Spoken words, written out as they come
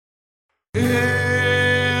Eu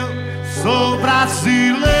sou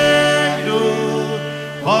brasileiro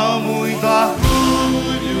com muito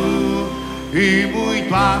orgulho e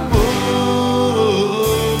muito amor.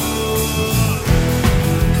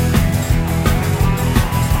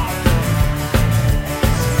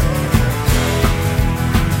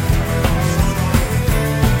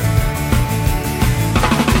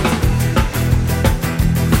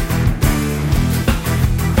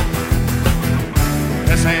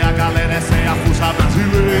 Essa é a galera, essa é a força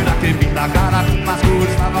brasileira. Quem pinta a cara com as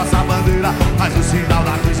cores da nossa bandeira, faz o sinal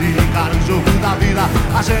da cruz e encara o jogo da vida.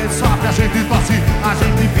 A gente sofre, a gente torce, a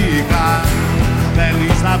gente fica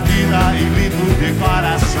feliz na vida e limpo de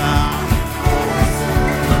coração.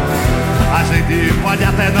 A gente pode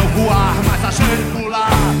até não voar, mas a gente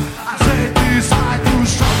pular. A gente sai do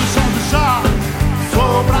chão, do chão, do chão.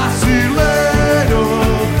 Sou brasileiro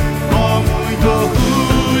com muito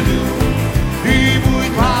orgulho e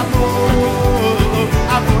muito amor,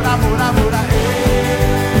 amor, amor, amor.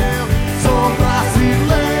 Eu sou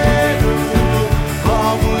brasileiro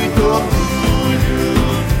com muito orgulho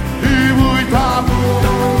e muito amor.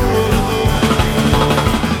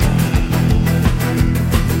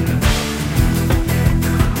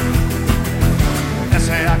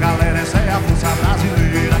 Essa é a galera, essa é a força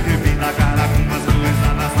brasileira que pinta a cara com as cores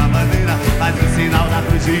da nossa bandeira, faz o sinal da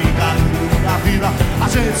cruz e encara o jogo da vida. A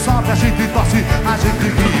gente sofre, a gente torce, a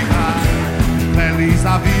gente fica feliz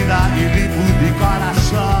na vida e limpo de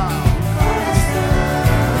coração.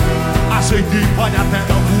 A gente pode até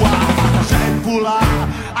não voar, mas a gente pular.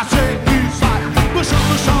 A gente sai do chão,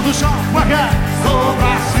 do chão, do chão. Porque sou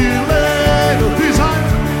brasileiro, diz aí.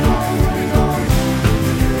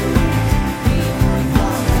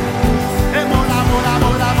 Amor, amor,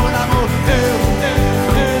 amor, amor, amor.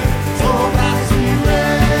 Eu sou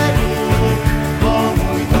brasileiro com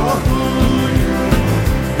muito orgulho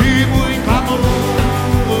e muito amor.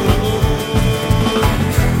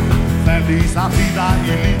 Feliz a vida e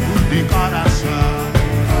limpo de coração.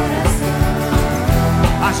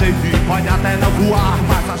 A gente pode até não voar,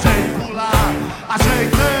 mas a gente pular. A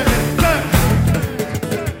gente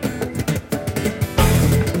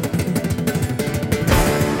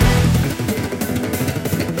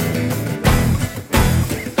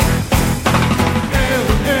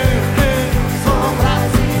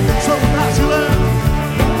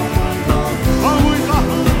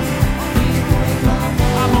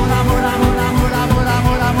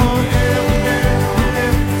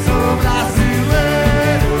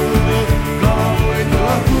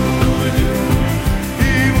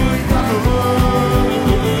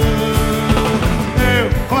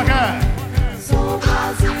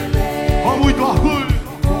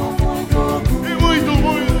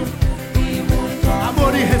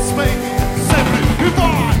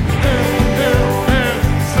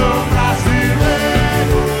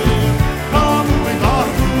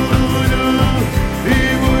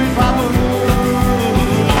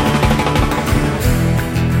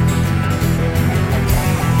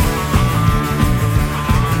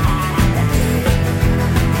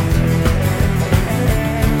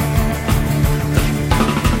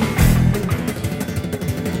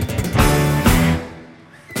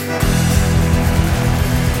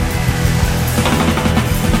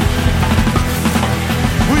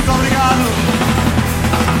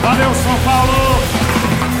valeu, São Paulo.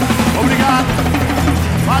 Obrigado.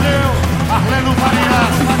 Valeu, Arleno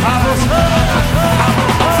Farias. A você.